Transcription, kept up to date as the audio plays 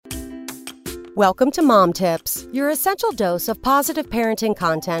Welcome to Mom Tips, your essential dose of positive parenting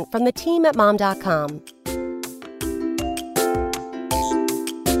content from the team at mom.com.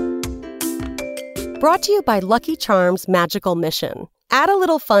 Brought to you by Lucky Charms Magical Mission. Add a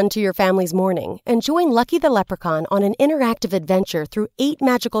little fun to your family's morning and join Lucky the Leprechaun on an interactive adventure through 8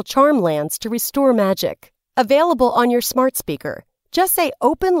 magical charm lands to restore magic. Available on your smart speaker. Just say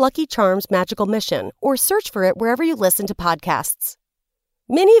Open Lucky Charms Magical Mission or search for it wherever you listen to podcasts.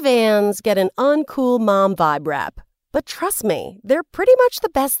 Minivans get an uncool mom vibe rap. But trust me, they're pretty much the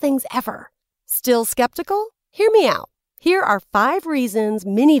best things ever. Still skeptical? Hear me out. Here are 5 reasons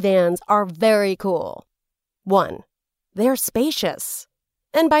minivans are very cool. 1. They're spacious.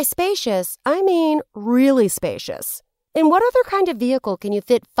 And by spacious, I mean really spacious. In what other kind of vehicle can you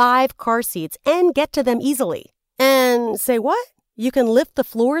fit 5 car seats and get to them easily? And say what? You can lift the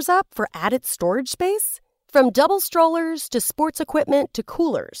floors up for added storage space? From double strollers to sports equipment to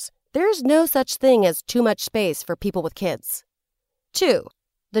coolers, there's no such thing as too much space for people with kids. 2.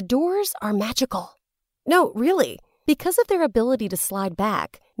 The doors are magical. No, really. Because of their ability to slide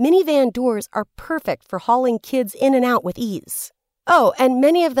back, minivan doors are perfect for hauling kids in and out with ease. Oh, and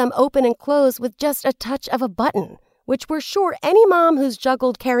many of them open and close with just a touch of a button, which we're sure any mom who's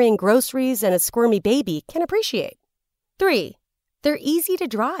juggled carrying groceries and a squirmy baby can appreciate. 3. They're easy to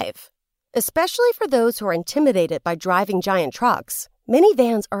drive. Especially for those who are intimidated by driving giant trucks,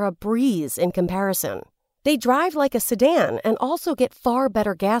 minivans are a breeze in comparison. They drive like a sedan and also get far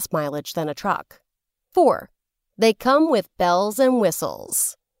better gas mileage than a truck. 4. They come with bells and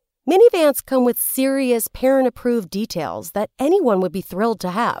whistles. Minivans come with serious parent-approved details that anyone would be thrilled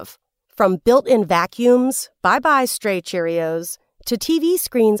to have. From built-in vacuums, bye-bye stray Cheerios, to TV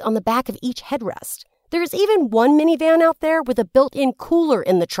screens on the back of each headrest. There's even one minivan out there with a built-in cooler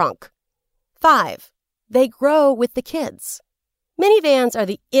in the trunk. 5. They grow with the kids. Minivans are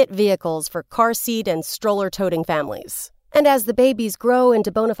the it vehicles for car seat and stroller-toting families. And as the babies grow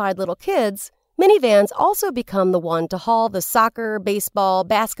into bona fide little kids, minivans also become the one to haul the soccer, baseball,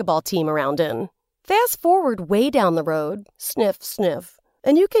 basketball team around in. Fast forward way down the road, sniff, sniff,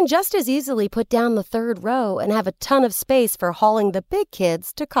 and you can just as easily put down the 3rd row and have a ton of space for hauling the big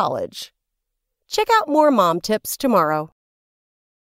kids to college. Check out more mom tips tomorrow.